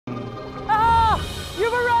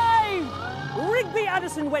Grumpy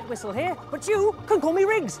Addison Wet Whistle here, but you can call me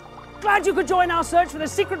Riggs. Glad you could join our search for the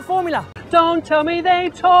secret formula. Don't tell me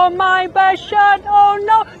they tore my best shirt. Oh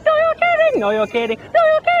no, no you're kidding, no you're kidding, no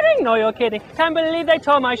you're kidding, no you're kidding. Can't believe they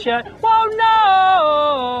tore my shirt. Whoa,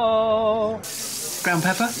 no. Ground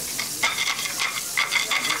pepper?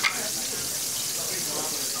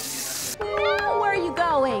 Now where are you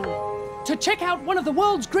going? To check out one of the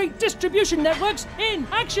world's great distribution networks in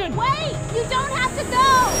action. Wait, you don't have to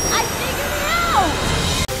go. I figured it out.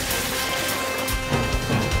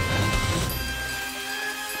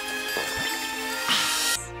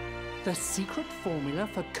 The secret formula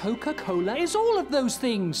for Coca-Cola is all of those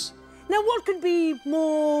things. Now, what could be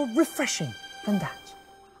more refreshing than that?